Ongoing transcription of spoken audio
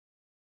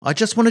I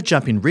just want to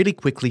jump in really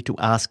quickly to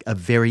ask a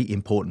very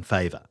important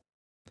favour.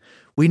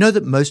 We know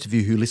that most of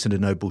you who listen to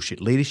No Bullshit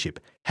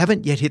Leadership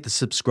haven't yet hit the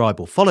subscribe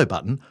or follow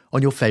button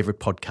on your favourite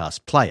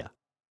podcast player.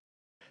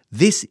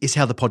 This is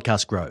how the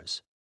podcast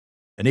grows.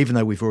 And even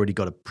though we've already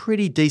got a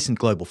pretty decent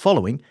global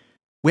following,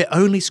 we're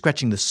only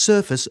scratching the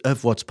surface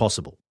of what's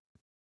possible.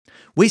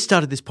 We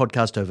started this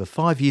podcast over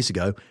 5 years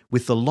ago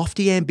with the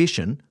lofty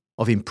ambition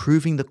of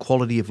improving the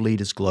quality of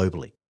leaders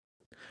globally.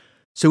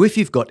 So if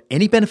you've got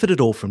any benefit at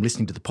all from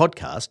listening to the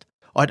podcast,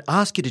 I'd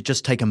ask you to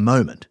just take a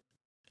moment,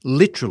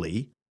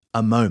 literally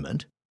a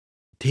moment,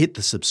 to hit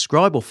the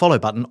subscribe or follow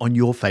button on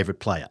your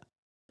favourite player.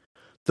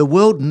 The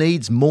world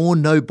needs more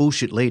no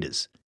bullshit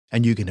leaders,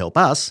 and you can help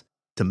us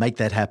to make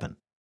that happen.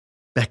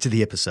 Back to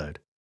the episode.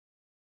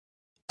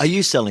 Are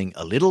you selling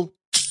a little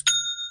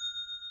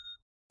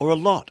or a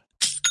lot?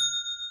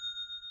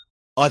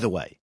 Either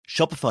way,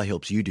 Shopify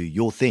helps you do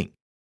your thing.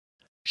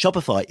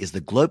 Shopify is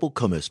the global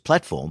commerce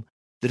platform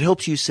that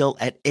helps you sell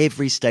at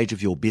every stage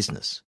of your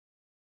business.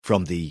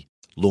 From the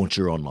launch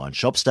your online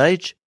shop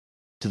stage,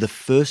 to the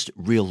first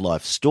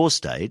real-life store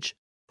stage,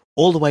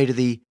 all the way to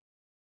the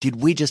did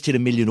we just hit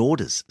 1 million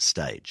orders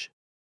stage.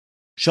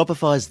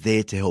 Shopify's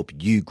there to help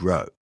you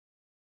grow.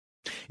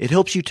 It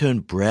helps you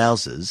turn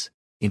browsers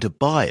into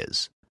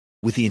buyers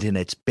with the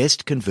internet's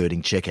best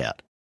converting checkout.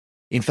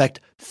 In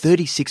fact,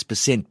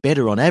 36%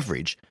 better on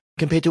average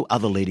compared to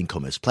other leading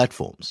commerce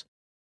platforms.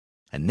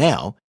 And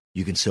now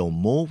you can sell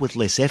more with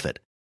less effort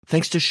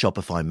thanks to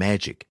Shopify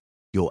Magic,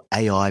 your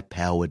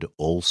AI-powered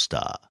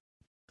all-star.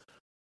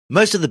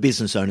 Most of the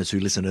business owners who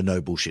listen to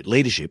No Bullshit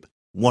Leadership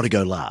want to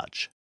go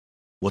large.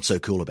 What's so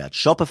cool about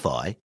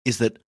Shopify is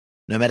that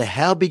no matter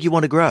how big you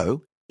want to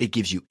grow, it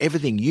gives you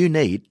everything you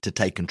need to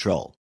take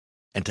control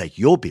and take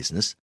your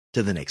business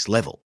to the next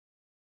level.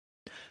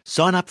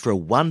 Sign up for a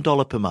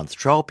 $1 per month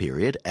trial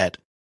period at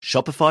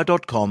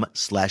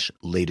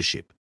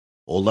shopify.com/leadership,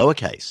 all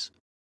lowercase.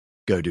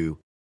 Go to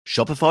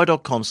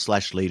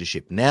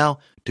shopify.com/leadership now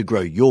to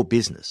grow your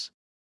business,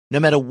 no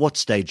matter what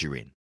stage you're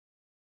in.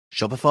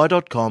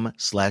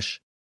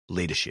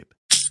 Shopify.com/leadership.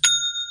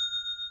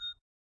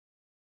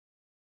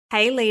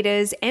 Hey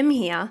leaders, Em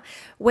here.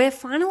 We're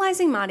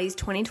finalising Marty's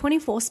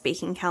 2024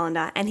 speaking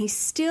calendar and he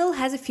still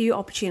has a few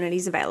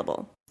opportunities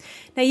available.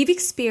 Now you've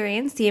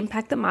experienced the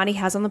impact that Marty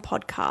has on the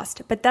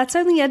podcast, but that's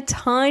only a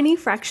tiny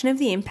fraction of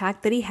the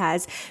impact that he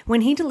has when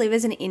he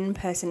delivers an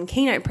in-person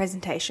keynote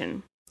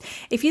presentation.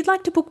 If you'd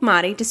like to book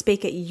Marty to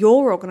speak at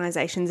your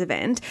organisation's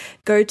event,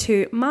 go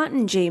to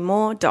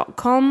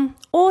martingmoore.com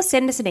or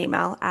send us an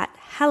email at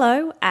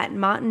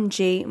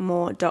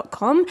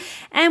hello@martingmoore.com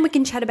and we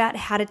can chat about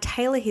how to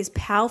tailor his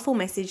powerful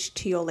message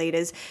to your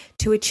leaders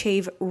to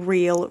achieve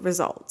real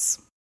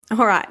results.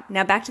 All right,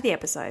 now back to the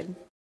episode.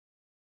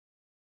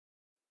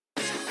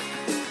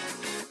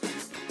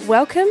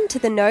 Welcome to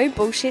the No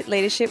Bullshit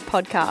Leadership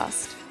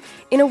Podcast.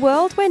 In a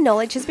world where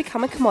knowledge has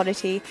become a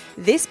commodity,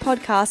 this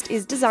podcast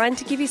is designed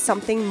to give you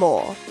something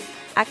more.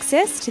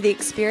 Access to the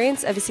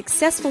experience of a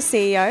successful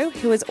CEO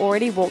who has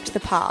already walked the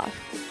path.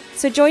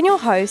 So join your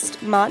host,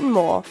 Martin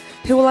Moore,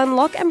 who will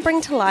unlock and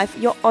bring to life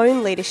your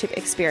own leadership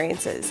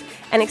experiences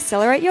and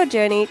accelerate your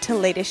journey to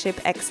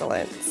leadership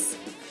excellence.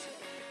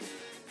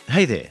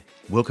 Hey there,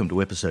 welcome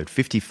to episode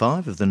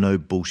 55 of the No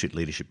Bullshit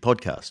Leadership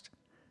Podcast.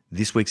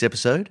 This week's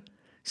episode,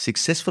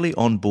 successfully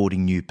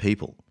onboarding new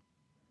people.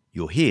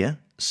 You're here,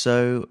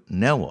 so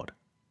now what?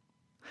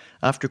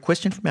 After a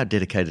question from our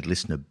dedicated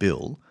listener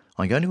Bill,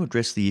 I'm going to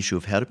address the issue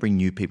of how to bring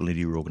new people into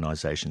your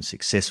organisation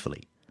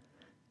successfully.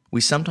 We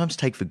sometimes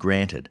take for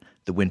granted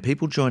that when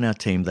people join our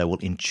team they will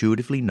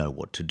intuitively know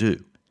what to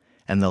do,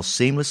 and they'll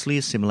seamlessly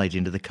assimilate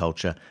into the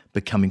culture,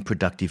 becoming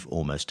productive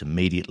almost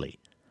immediately.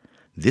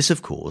 This,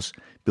 of course,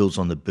 builds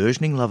on the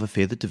burgeoning love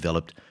affair that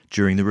developed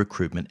during the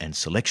recruitment and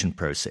selection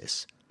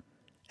process.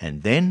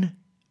 And then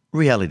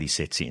reality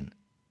sets in.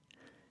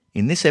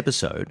 In this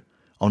episode,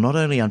 I'll not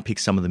only unpick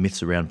some of the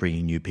myths around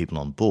bringing new people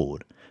on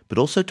board, but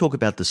also talk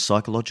about the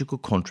psychological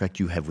contract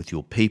you have with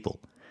your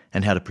people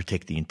and how to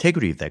protect the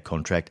integrity of that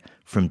contract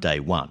from day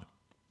one.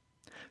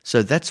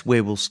 So that's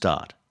where we'll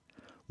start.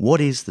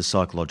 What is the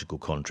psychological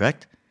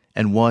contract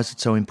and why is it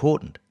so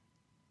important?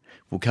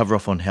 We'll cover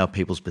off on how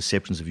people's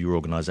perceptions of your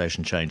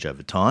organisation change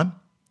over time.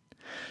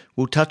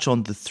 We'll touch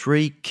on the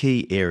 3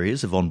 key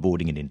areas of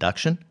onboarding and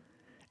induction,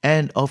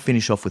 and I'll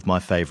finish off with my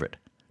favourite,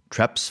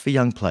 traps for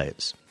young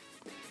players.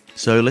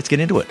 So let's get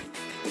into it.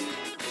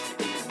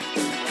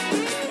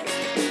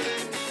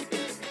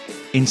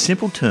 In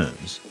simple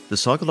terms, the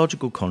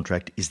psychological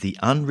contract is the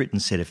unwritten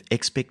set of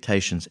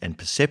expectations and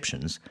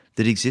perceptions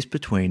that exist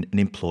between an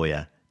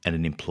employer and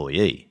an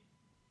employee.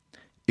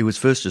 It was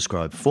first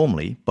described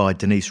formally by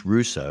Denise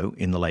Rousseau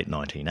in the late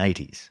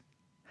 1980s.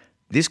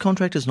 This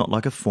contract is not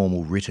like a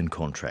formal written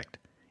contract.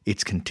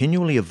 It's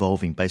continually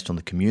evolving based on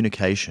the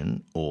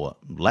communication, or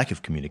lack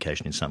of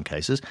communication in some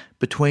cases,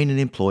 between an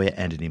employer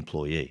and an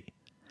employee.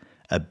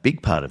 A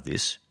big part of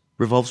this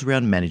revolves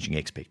around managing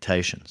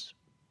expectations.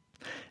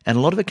 And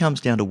a lot of it comes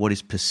down to what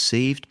is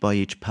perceived by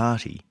each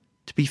party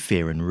to be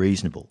fair and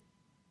reasonable.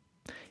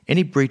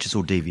 Any breaches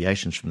or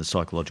deviations from the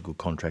psychological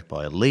contract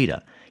by a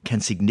leader can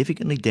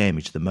significantly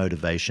damage the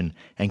motivation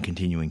and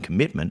continuing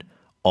commitment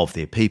of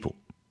their people.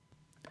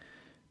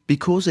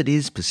 Because it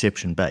is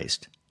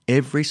perception-based,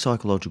 every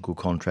psychological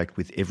contract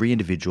with every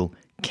individual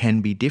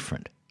can be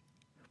different.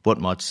 What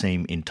might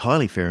seem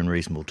entirely fair and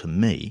reasonable to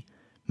me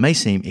may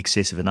seem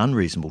excessive and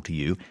unreasonable to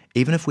you,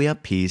 even if we are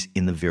peers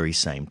in the very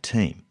same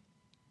team.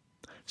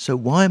 So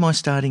why am I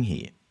starting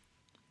here?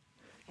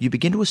 You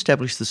begin to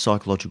establish the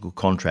psychological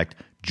contract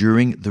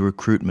during the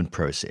recruitment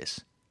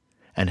process.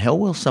 And how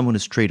well someone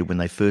is treated when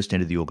they first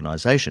enter the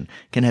organisation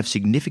can have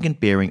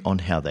significant bearing on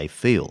how they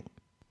feel.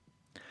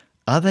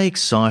 Are they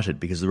excited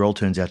because the role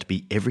turns out to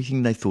be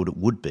everything they thought it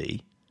would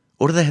be,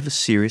 or do they have a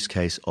serious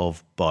case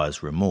of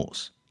buyer's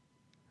remorse?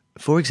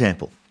 For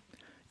example,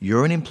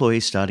 you're an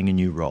employee starting a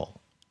new role.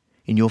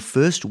 In your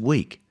first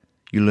week,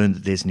 you learn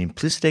that there's an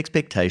implicit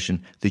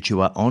expectation that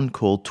you are on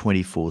call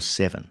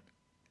 24/7.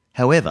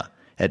 However,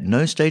 at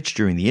no stage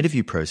during the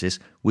interview process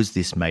was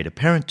this made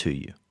apparent to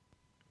you.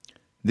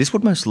 This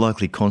would most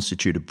likely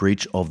constitute a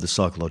breach of the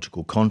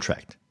psychological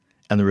contract,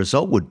 and the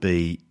result would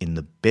be, in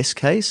the best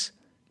case,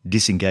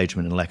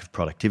 disengagement and lack of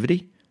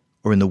productivity,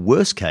 or in the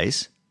worst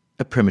case,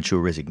 a premature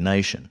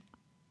resignation.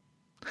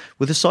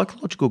 With a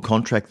psychological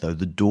contract, though,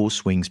 the door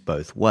swings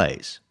both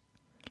ways.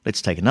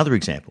 Let's take another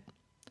example.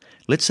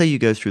 Let's say you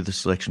go through the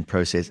selection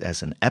process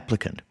as an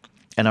applicant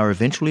and are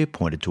eventually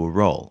appointed to a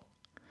role.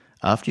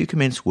 After you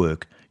commence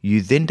work, you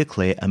then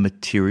declare a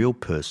material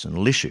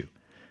personal issue.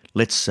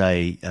 Let's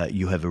say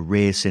you have a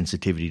rare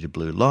sensitivity to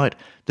blue light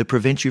that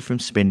prevents you from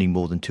spending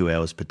more than 2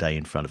 hours per day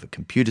in front of a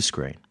computer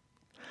screen.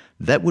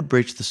 That would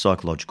breach the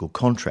psychological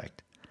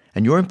contract,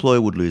 and your employer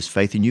would lose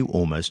faith in you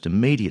almost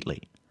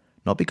immediately,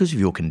 not because of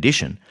your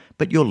condition,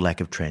 but your lack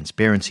of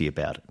transparency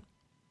about it.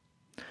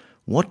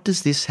 What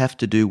does this have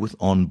to do with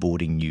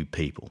onboarding new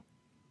people?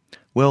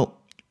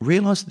 Well,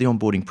 realise that the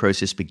onboarding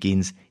process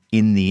begins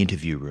in the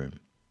interview room.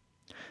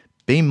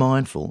 Be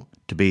mindful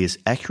to be as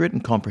accurate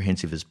and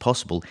comprehensive as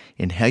possible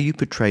in how you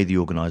portray the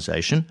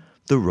organisation,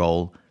 the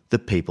role, the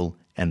people,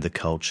 and the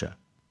culture.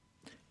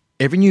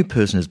 Every new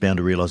person is bound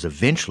to realise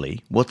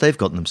eventually what they've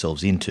gotten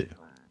themselves into,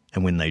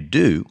 and when they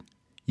do,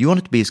 you want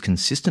it to be as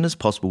consistent as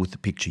possible with the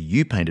picture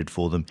you painted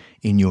for them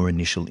in your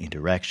initial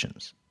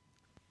interactions.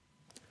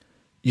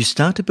 You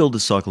start to build a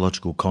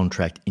psychological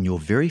contract in your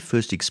very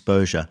first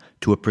exposure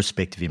to a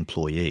prospective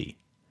employee.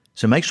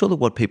 So make sure that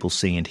what people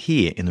see and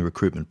hear in the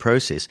recruitment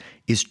process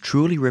is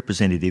truly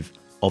representative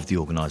of the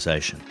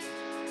organisation.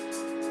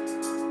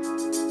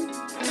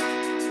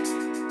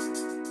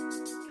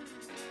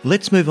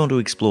 Let's move on to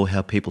explore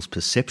how people's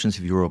perceptions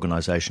of your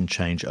organisation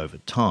change over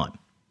time.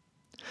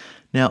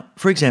 Now,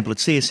 for example, at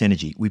CS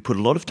Energy, we put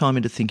a lot of time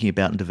into thinking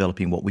about and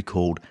developing what we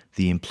called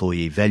the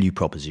employee value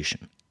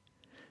proposition.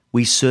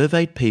 We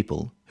surveyed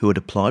people who had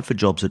applied for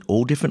jobs at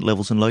all different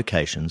levels and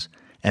locations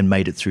and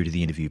made it through to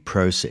the interview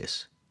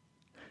process.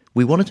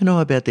 We wanted to know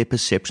about their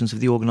perceptions of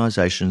the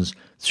organisations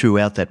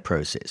throughout that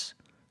process.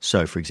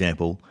 So, for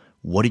example,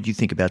 what did you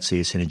think about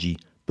CS Energy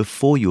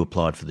before you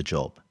applied for the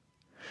job?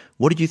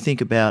 What did you think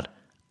about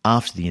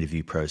after the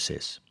interview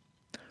process?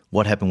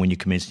 What happened when you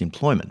commenced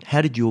employment?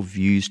 How did your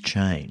views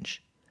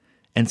change?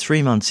 And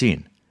 3 months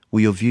in, were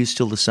your views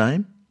still the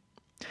same?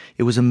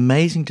 It was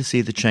amazing to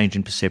see the change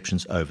in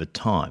perceptions over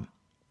time.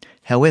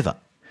 However,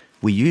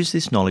 we used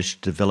this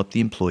knowledge to develop the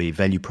employee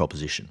value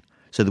proposition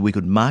so that we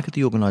could market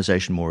the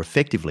organisation more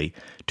effectively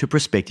to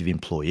prospective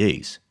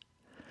employees.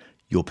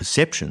 Your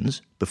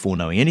perceptions, before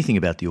knowing anything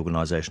about the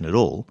organisation at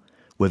all,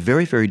 were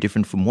very, very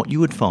different from what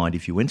you would find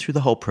if you went through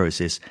the whole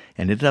process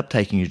and ended up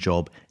taking a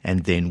job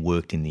and then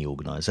worked in the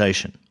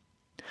organisation.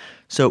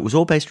 So it was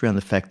all based around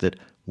the fact that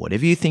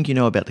whatever you think you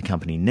know about the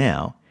company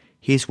now,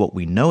 here's what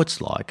we know it's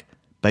like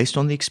based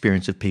on the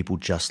experience of people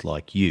just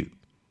like you.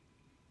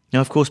 Now,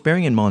 of course,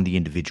 bearing in mind the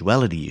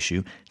individuality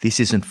issue, this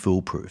isn't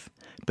foolproof,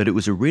 but it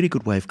was a really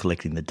good way of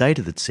collecting the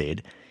data that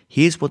said,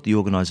 here's what the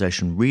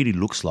organisation really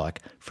looks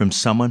like from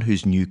someone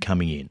who's new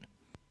coming in.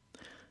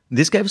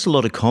 This gave us a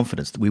lot of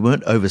confidence that we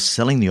weren't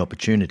overselling the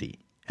opportunity,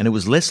 and it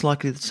was less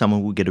likely that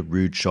someone would get a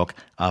rude shock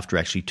after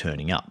actually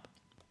turning up.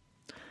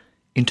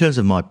 In terms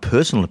of my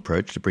personal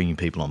approach to bringing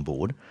people on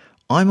board,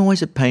 I'm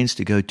always at pains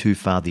to go too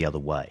far the other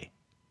way.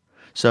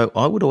 So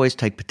I would always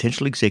take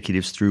potential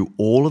executives through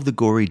all of the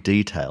gory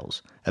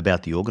details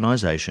about the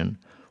organisation,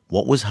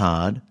 what was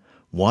hard,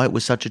 why it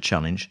was such a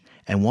challenge,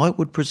 and why it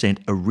would present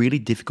a really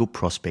difficult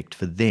prospect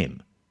for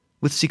them,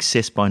 with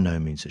success by no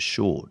means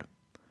assured.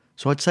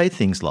 So I'd say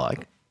things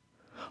like,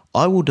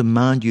 I will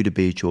demand you to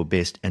be at your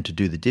best and to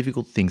do the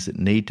difficult things that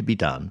need to be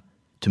done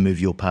to move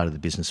your part of the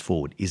business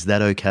forward. Is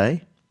that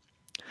okay?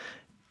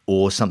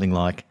 Or something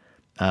like,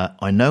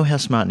 I know how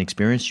smart and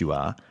experienced you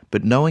are,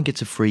 but no one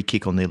gets a free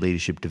kick on their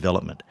leadership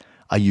development.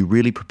 Are you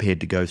really prepared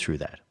to go through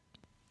that?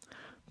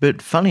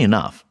 But funny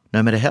enough,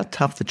 no matter how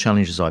tough the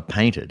challenges I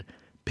painted,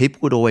 people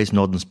would always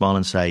nod and smile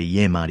and say,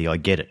 yeah, Marty, I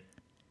get it.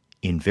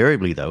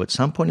 Invariably, though, at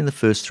some point in the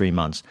first 3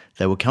 months,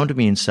 they would come to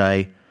me and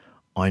say,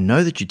 I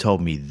know that you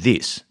told me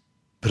this,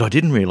 but I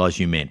didn't realise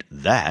you meant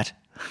that.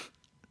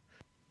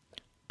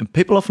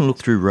 People often look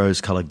through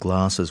rose-coloured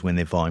glasses when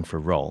they're vying for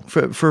a role,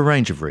 for a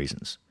range of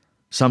reasons.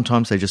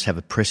 Sometimes they just have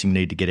a pressing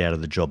need to get out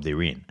of the job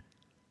they're in.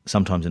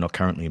 Sometimes they're not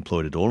currently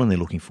employed at all and they're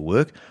looking for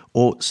work,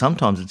 or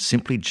sometimes it's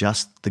simply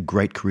just the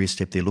great career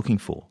step they're looking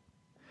for.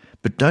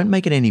 But don't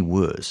make it any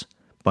worse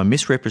by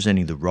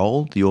misrepresenting the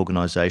role, the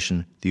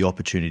organisation, the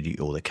opportunity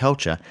or the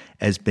culture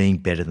as being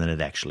better than it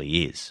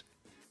actually is.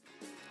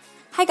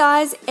 Hey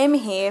guys, Em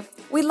here.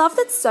 We love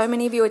that so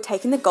many of you are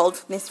taking the gold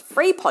from this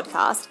free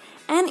podcast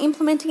and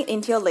implementing it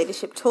into your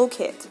leadership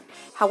toolkit.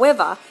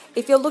 However,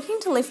 if you're looking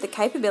to lift the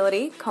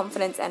capability,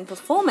 confidence and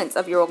performance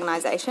of your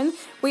organisation,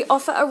 we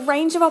offer a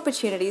range of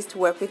opportunities to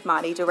work with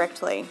Marty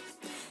directly.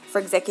 For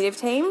executive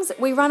teams,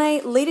 we run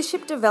a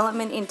Leadership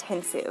Development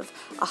Intensive,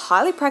 a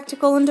highly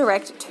practical and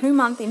direct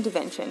 2-month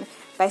intervention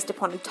based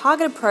upon a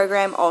targeted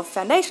program of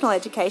foundational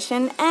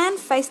education and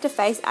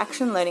face-to-face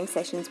action learning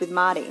sessions with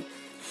Marty.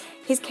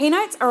 His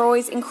keynotes are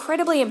always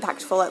incredibly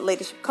impactful at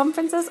leadership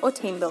conferences or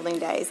team building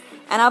days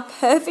and are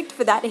perfect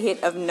for that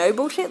hit of no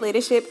bullshit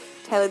leadership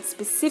tailored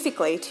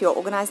specifically to your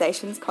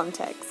organisation's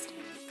context.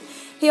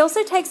 He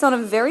also takes on a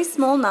very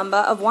small number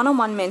of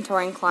one-on-one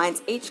mentoring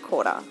clients each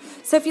quarter.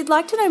 So if you'd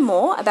like to know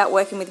more about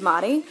working with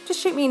Marty, just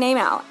shoot me an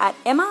email at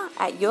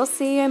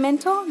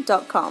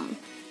emma@yourceomentor.com.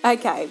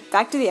 Okay,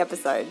 back to the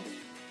episode.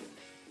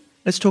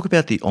 Let's talk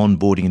about the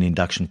onboarding and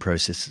induction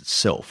process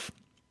itself.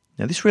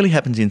 Now, this really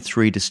happens in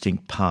 3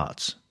 distinct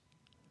parts.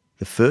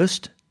 The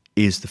first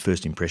is the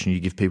first impression you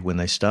give people when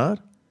they start.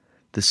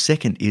 The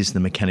second is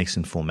the mechanics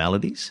and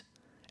formalities.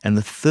 And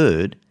the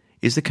third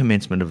is the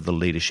commencement of the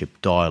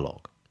leadership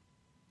dialogue.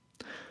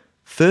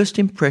 First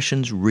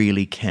impressions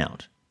really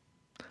count.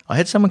 I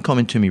had someone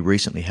comment to me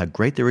recently how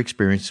great their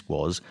experience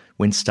was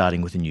when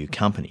starting with a new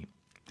company.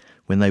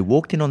 When they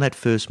walked in on that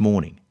first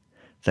morning,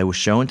 they were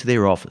shown to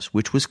their office,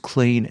 which was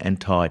clean and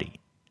tidy.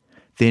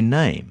 Their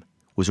name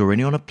was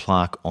already on a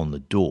plaque on the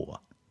door.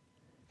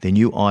 Their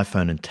new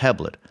iPhone and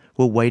tablet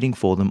were waiting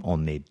for them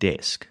on their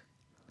desk.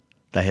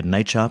 They had an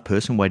HR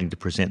person waiting to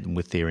present them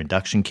with their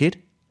induction kit,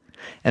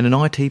 and an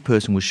IT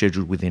person was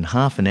scheduled within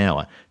half an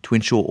hour to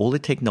ensure all the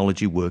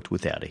technology worked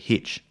without a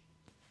hitch.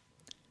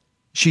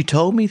 She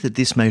told me that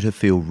this made her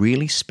feel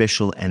really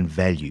special and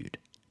valued,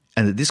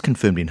 and that this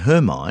confirmed in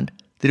her mind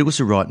that it was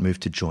the right move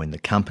to join the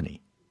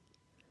company.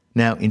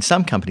 Now, in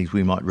some companies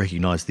we might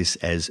recognise this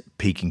as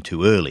peaking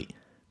too early,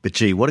 but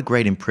gee, what a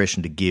great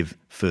impression to give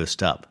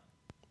first up.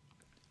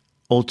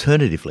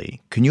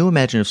 Alternatively, can you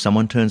imagine if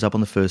someone turns up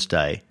on the first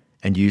day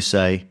and you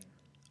say,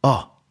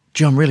 "Oh,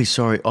 gee, I'm really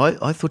sorry,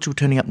 I thought you were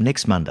turning up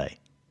next Monday.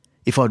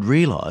 If I'd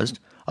realised,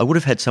 I would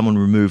have had someone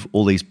remove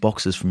all these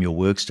boxes from your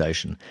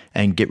workstation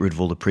and get rid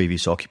of all the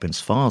previous occupants'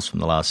 files from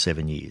the last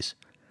 7 years.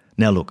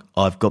 Now look,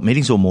 I've got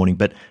meetings all morning,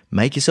 but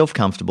make yourself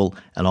comfortable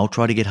and I'll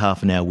try to get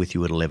half an hour with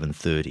you at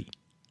 11:30.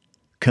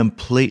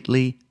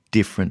 Completely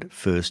different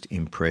first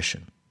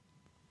impression.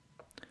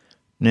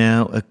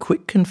 Now, a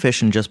quick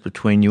confession just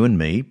between you and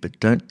me, but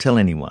don't tell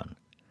anyone.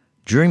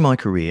 During my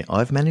career,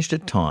 I've managed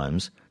at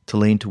times to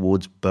lean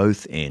towards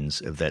both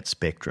ends of that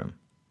spectrum.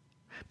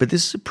 But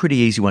this is a pretty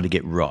easy one to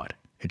get right.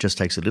 It just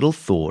takes a little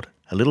thought,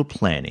 a little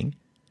planning,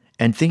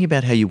 and thinking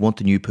about how you want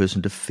the new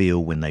person to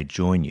feel when they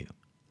join you.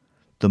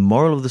 The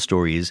moral of the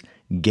story is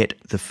get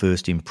the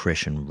first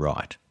impression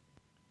right.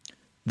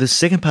 The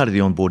second part of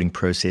the onboarding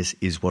process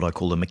is what I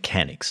call the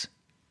mechanics.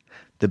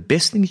 The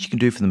best thing that you can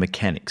do for the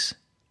mechanics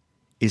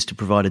is to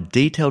provide a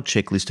detailed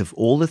checklist of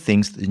all the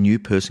things that the new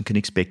person can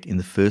expect in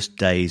the first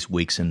days,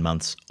 weeks and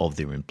months of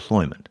their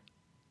employment.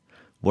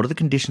 What are the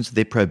conditions of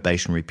their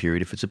probationary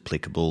period if it's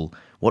applicable?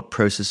 What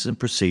processes and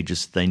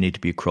procedures they need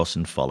to be across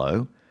and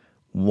follow?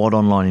 What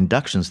online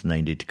inductions do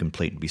they need to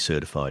complete and be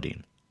certified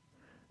in?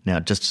 Now,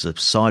 just as a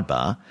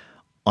sidebar,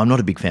 I'm not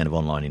a big fan of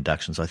online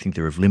inductions. I think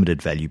they're of limited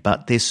value,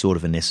 but they're sort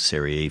of a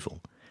necessary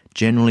evil.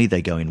 Generally,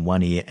 they go in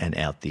one ear and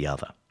out the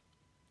other.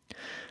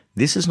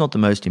 This is not the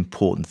most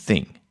important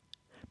thing,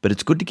 but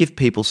it's good to give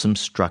people some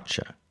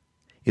structure.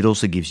 It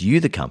also gives you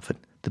the comfort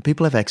that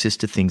people have access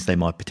to things they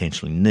might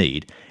potentially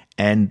need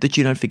and that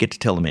you don't forget to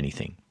tell them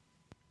anything.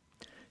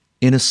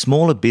 In a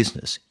smaller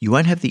business, you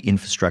won't have the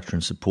infrastructure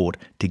and support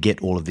to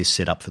get all of this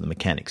set up for the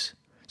mechanics.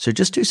 So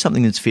just do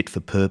something that's fit for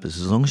purpose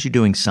as long as you're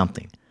doing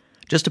something.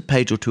 Just a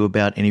page or two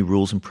about any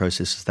rules and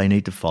processes they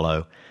need to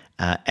follow,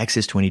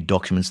 access to any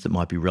documents that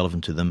might be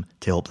relevant to them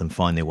to help them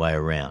find their way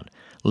around.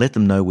 Let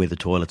them know where the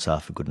toilets are,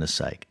 for goodness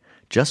sake.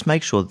 Just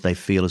make sure that they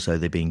feel as though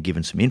they're being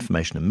given some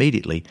information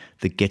immediately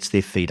that gets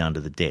their feet under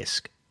the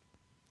desk.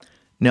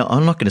 Now,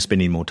 I'm not going to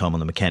spend any more time on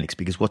the mechanics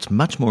because what's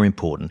much more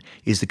important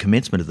is the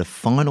commencement of the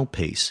final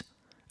piece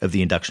of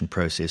the induction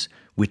process,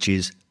 which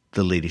is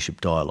the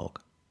leadership dialogue.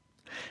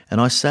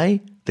 And I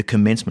say the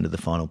commencement of the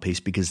final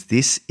piece because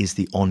this is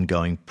the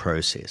ongoing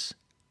process.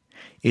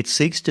 It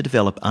seeks to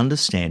develop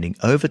understanding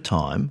over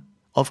time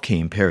of key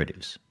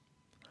imperatives.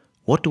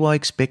 What do I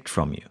expect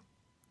from you?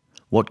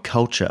 What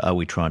culture are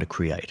we trying to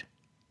create?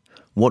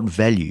 What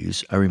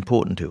values are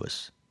important to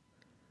us?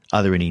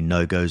 Are there any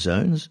no-go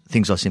zones,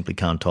 things I simply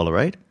can't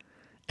tolerate?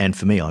 And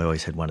for me, I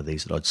always had one of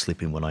these that I'd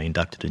slip in when I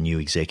inducted a new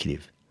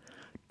executive.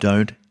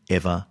 Don't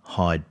ever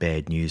hide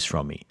bad news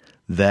from me.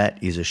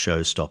 That is a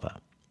showstopper.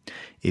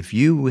 If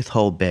you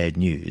withhold bad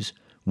news,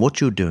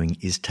 what you're doing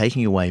is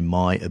taking away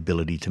my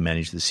ability to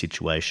manage the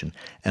situation,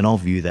 and I'll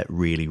view that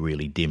really,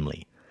 really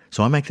dimly.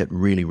 So I make that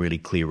really, really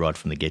clear right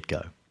from the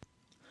get-go.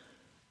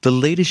 The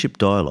leadership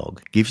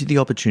dialogue gives you the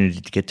opportunity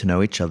to get to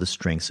know each other's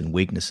strengths and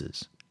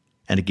weaknesses,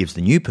 and it gives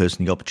the new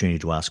person the opportunity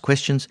to ask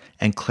questions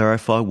and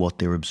clarify what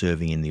they're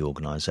observing in the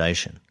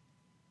organisation.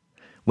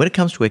 When it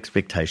comes to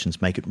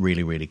expectations, make it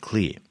really, really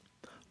clear.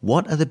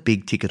 What are the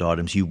big ticket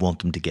items you want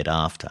them to get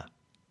after?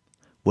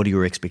 What are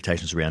your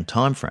expectations around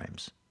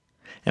timeframes?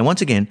 And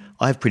once again,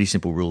 I have pretty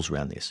simple rules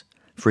around this.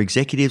 For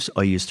executives,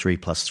 I use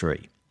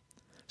 3+3.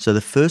 So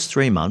the first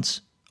 3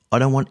 months, I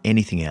don't want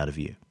anything out of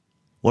you.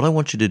 What I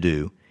want you to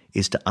do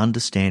is to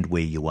understand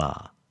where you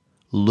are.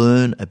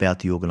 Learn about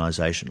the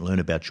organisation, learn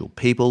about your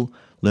people,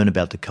 learn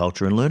about the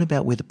culture, and learn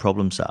about where the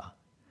problems are.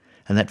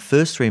 And that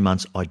first 3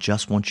 months, I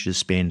just want you to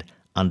spend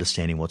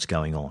understanding what's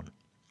going on.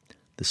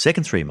 The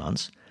second 3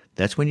 months,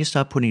 that's when you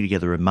start putting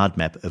together a mud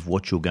map of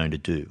what you're going to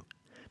do.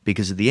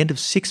 Because at the end of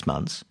 6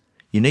 months,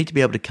 you need to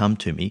be able to come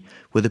to me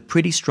with a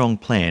pretty strong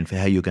plan for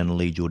how you're going to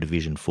lead your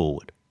division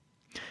forward.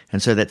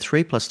 And so that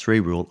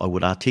 3+3 rule I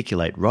would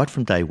articulate right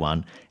from day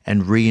one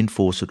and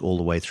reinforce it all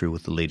the way through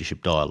with the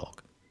leadership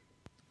dialogue.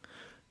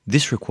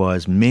 This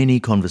requires many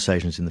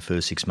conversations in the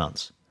first 6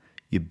 months.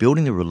 You're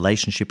building the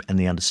relationship and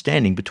the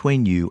understanding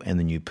between you and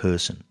the new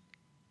person.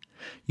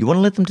 You want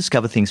to let them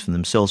discover things for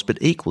themselves, but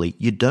equally,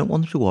 you don't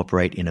want them to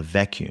operate in a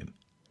vacuum.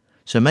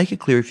 So make it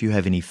clear if you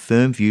have any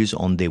firm views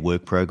on their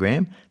work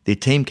program, their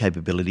team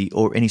capability,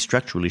 or any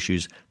structural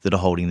issues that are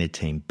holding their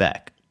team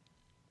back.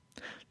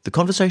 The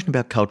conversation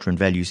about culture and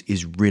values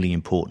is really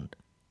important.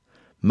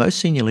 Most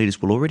senior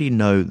leaders will already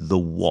know the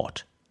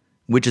what,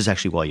 which is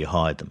actually why you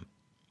hired them.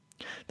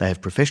 They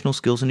have professional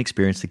skills and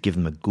experience that give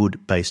them a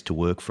good base to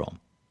work from.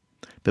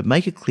 But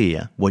make it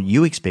clear what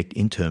you expect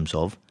in terms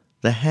of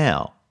the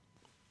how.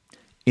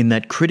 In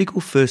that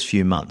critical first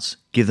few months,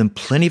 give them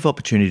plenty of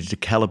opportunity to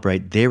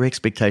calibrate their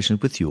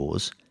expectations with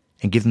yours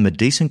and give them a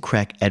decent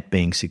crack at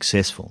being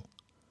successful.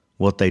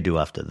 What they do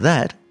after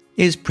that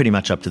is pretty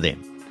much up to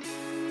them.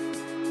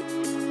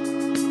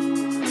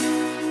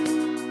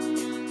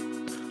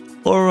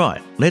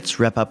 Alright, let's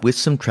wrap up with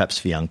some traps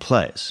for young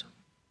players.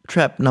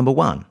 Trap number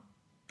 1,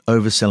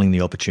 overselling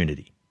the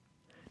opportunity.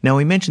 Now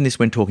we mentioned this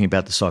when talking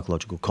about the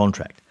psychological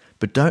contract,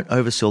 but don't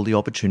oversell the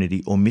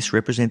opportunity or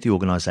misrepresent the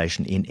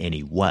organisation in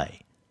any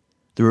way.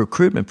 The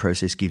recruitment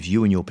process gives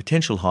you and your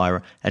potential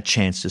hirer a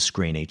chance to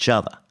screen each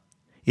other.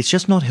 It's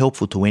just not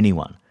helpful to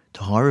anyone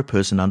to hire a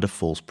person under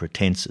false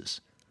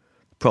pretenses.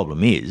 The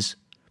problem is,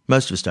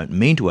 most of us don't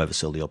mean to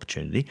oversell the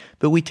opportunity,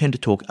 but we tend to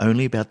talk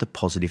only about the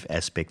positive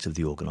aspects of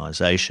the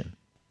organisation.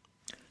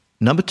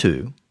 Number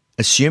 2,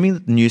 assuming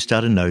that the new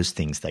starter knows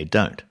things they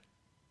don't.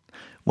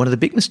 One of the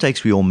big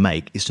mistakes we all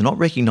make is to not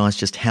recognise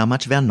just how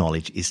much of our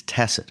knowledge is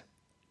tacit.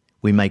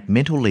 We make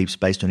mental leaps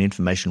based on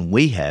information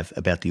we have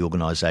about the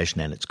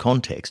organisation and its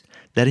context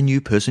that a new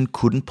person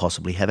couldn't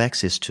possibly have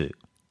access to.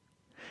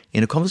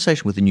 In a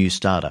conversation with a new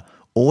starter,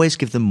 always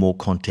give them more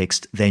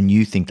context than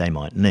you think they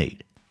might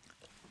need.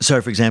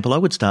 So, for example, I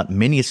would start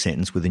many a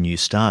sentence with a new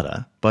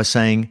starter by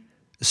saying,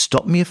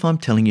 "Stop me if I'm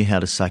telling you how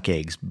to suck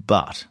eggs,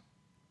 but..."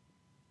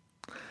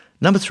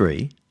 Number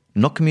 3,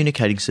 not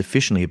communicating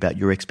sufficiently about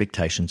your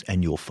expectations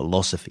and your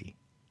philosophy.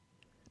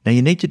 Now,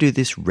 you need to do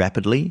this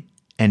rapidly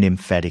and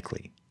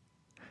emphatically.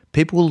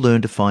 People will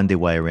learn to find their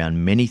way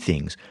around many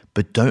things,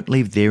 but don't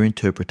leave their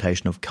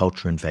interpretation of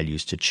culture and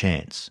values to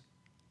chance.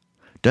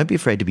 Don't be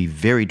afraid to be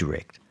very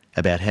direct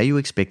about how you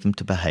expect them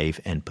to behave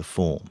and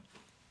perform.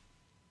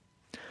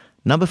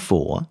 Number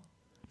 4,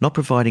 not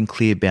providing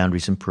clear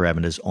boundaries and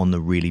parameters on the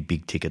really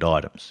big ticket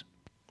items.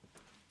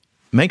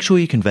 Make sure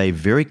you convey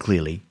very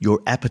clearly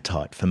your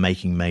appetite for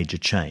making major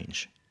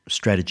change,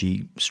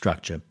 strategy,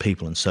 structure,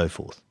 people, and so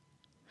forth.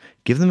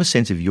 Give them a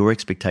sense of your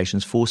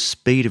expectations for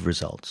speed of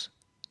results.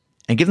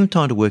 And give them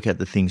time to work out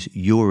the things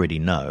you already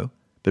know,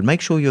 but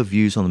make sure your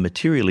views on the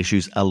material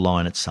issues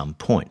align at some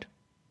point.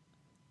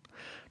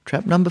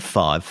 Trap number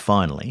 5,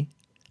 finally,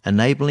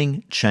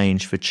 enabling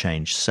change for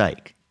change's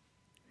sake.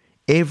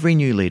 Every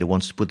new leader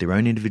wants to put their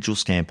own individual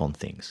stamp on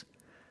things.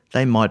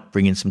 They might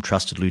bring in some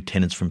trusted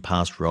lieutenants from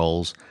past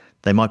roles.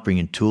 They might bring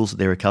in tools that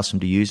they're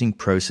accustomed to using,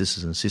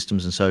 processes and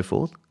systems and so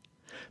forth.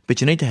 But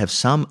you need to have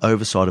some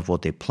oversight of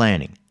what they're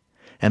planning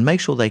and make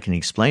sure they can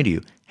explain to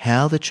you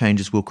how the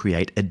changes will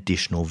create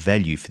additional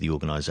value for the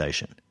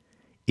organisation.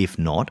 If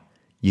not,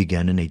 you're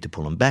going to need to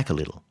pull them back a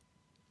little.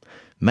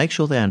 Make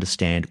sure they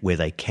understand where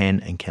they can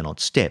and cannot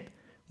step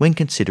when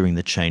considering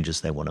the changes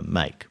they want to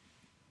make.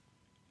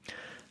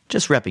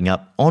 Just wrapping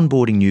up,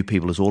 onboarding new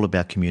people is all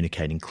about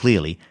communicating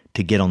clearly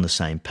to get on the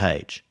same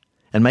page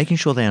and making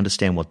sure they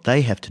understand what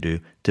they have to do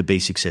to be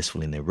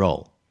successful in their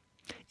role.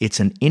 It's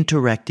an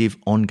interactive,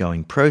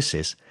 ongoing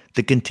process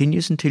that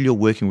continues until your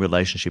working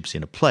relationship's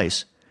in a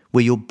place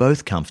where you're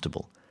both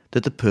comfortable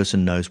that the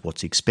person knows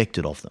what's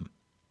expected of them.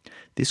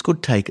 This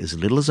could take as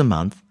little as a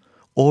month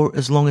or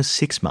as long as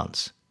 6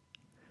 months.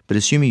 But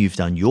assuming you've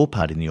done your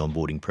part in the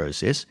onboarding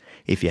process,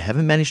 if you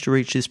haven't managed to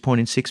reach this point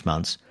in 6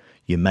 months,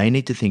 you may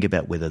need to think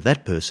about whether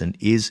that person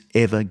is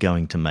ever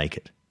going to make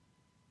it.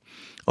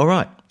 All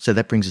right, so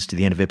that brings us to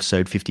the end of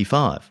episode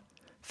 55.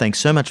 Thanks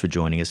so much for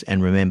joining us,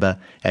 and remember,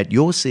 at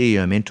Your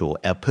CEO Mentor,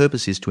 our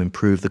purpose is to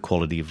improve the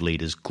quality of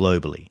leaders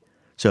globally.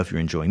 So if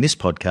you're enjoying this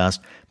podcast,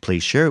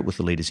 please share it with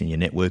the leaders in your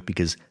network,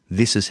 because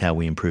this is how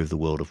we improve the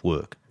world of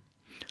work.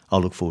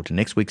 I'll look forward to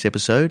next week's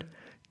episode,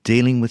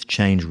 Dealing with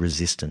Change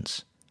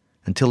Resistance.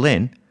 Until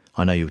then,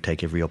 I know you'll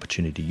take every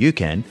opportunity you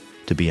can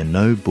to be a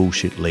no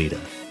bullshit leader.